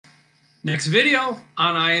Next video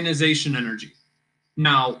on ionization energy.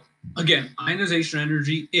 Now, again, ionization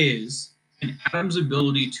energy is an atom's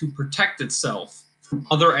ability to protect itself from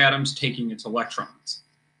other atoms taking its electrons.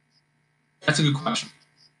 That's a good question.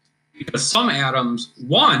 Because some atoms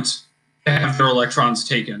want to have their electrons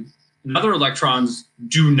taken, and other electrons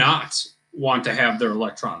do not want to have their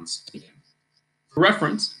electrons taken. For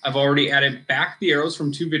reference, I've already added back the arrows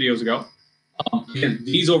from 2 videos ago. Again,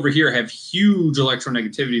 these over here have huge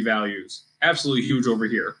electronegativity values, absolutely huge over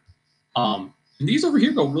here. And these over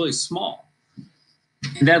here go really small.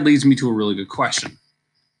 And that leads me to a really good question.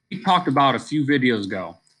 We talked about a few videos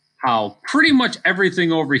ago how pretty much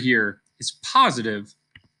everything over here is positive,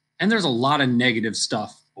 and there's a lot of negative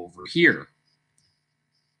stuff over here.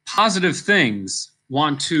 Positive things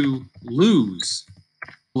want to lose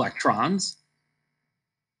electrons,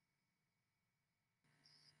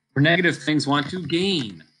 or negative things want to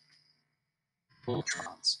gain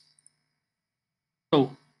electrons.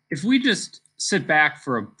 So if we just sit back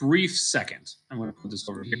for a brief second, I'm going to put this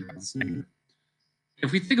over here.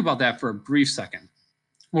 If we think about that for a brief second,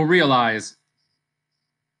 we'll realize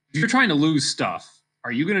if you're trying to lose stuff,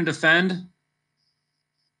 are you going to defend?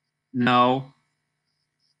 No.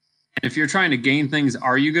 And if you're trying to gain things,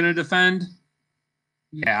 are you going to defend?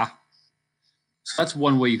 Yeah. So that's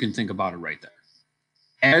one way you can think about it right there.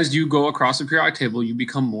 As you go across the periodic table, you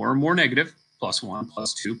become more and more negative, +1,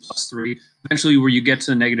 +2, +3, eventually where you get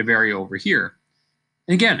to the negative area over here.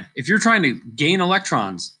 And again, if you're trying to gain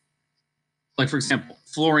electrons, like for example,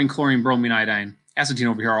 fluorine, chlorine, bromine, iodine, acetylene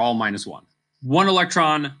over here are all -1. 1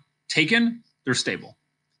 electron taken, they're stable.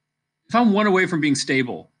 If I'm 1 away from being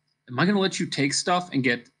stable, am I going to let you take stuff and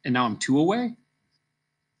now I'm 2 away?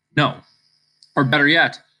 No. Or better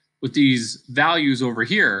yet, with these values over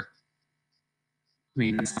here, I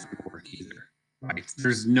mean, that's not going to work either, right?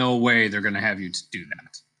 There's no way they're going to have you to do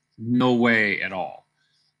that. No way at all.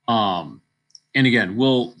 And again,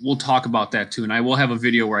 we'll talk about that too. And I will have a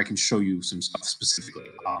video where I can show you some stuff specifically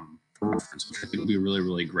for reference, which I think will be really,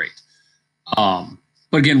 really great. But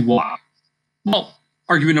again, why? Well,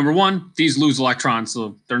 argument number 1, these lose electrons,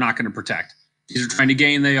 so they're not going to protect. These are trying to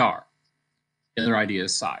gain, they are. The other idea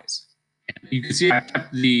is size. And you can see I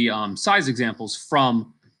kept the size examples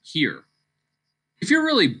from here. If you're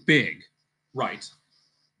really big, right,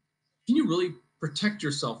 can you really protect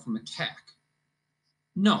yourself from attack?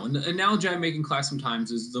 No. And the analogy I make in class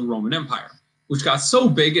sometimes is the Roman Empire, which got so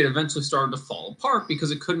big it eventually started to fall apart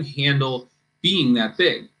because it couldn't handle being that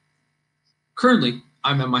big. Currently,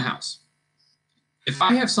 I'm at my house. If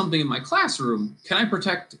I have something in my classroom, can I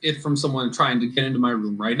protect it from someone trying to get into my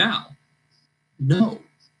room right now? No.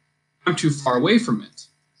 I'm too far away from it.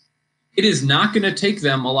 It is not going to take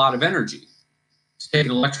them a lot of energy to take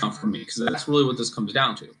an electron from me, because that's really what this comes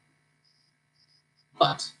down to.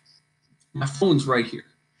 But my phone's right here.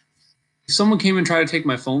 If someone came and tried to take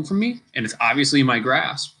my phone from me, and it's obviously in my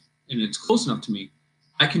grasp, and it's close enough to me,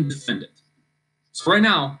 I can defend it. So right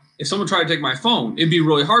now, if someone tried to take my phone, it'd be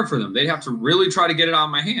really hard for them. They'd have to really try to get it out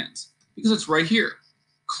of my hands, because it's right here,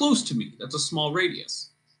 close to me. That's a small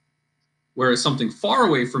radius. Whereas something far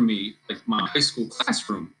away from me, like my high school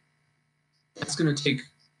classroom, that's going to take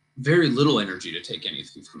very little energy to take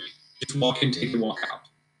anything from me. Just walk in, take it, walk out.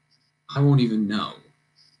 I won't even know.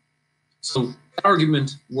 So that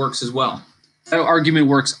argument works as well. That argument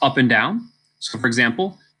works up and down. So for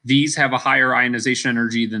example, these have a higher ionization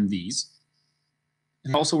energy than these.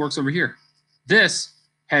 It also works over here. This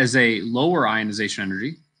has a lower ionization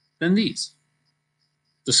energy than these.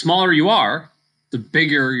 The smaller you are, the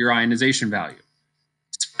bigger your ionization value,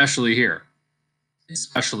 especially here.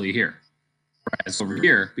 Especially here. Whereas over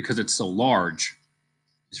here, because it's so large,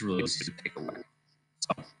 it's really easy to take away.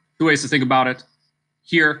 So 2 ways to think about it.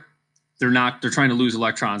 Here, they're trying to lose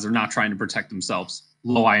electrons. They're not trying to protect themselves.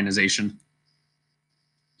 Low ionization.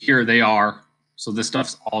 Here they are. So this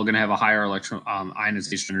stuff's all going to have a higher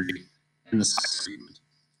ionization energy in the size argument.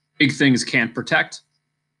 Big things can't protect.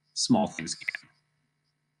 Small things can.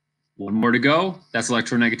 1 more to go. That's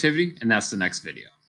electronegativity, and that's the next video.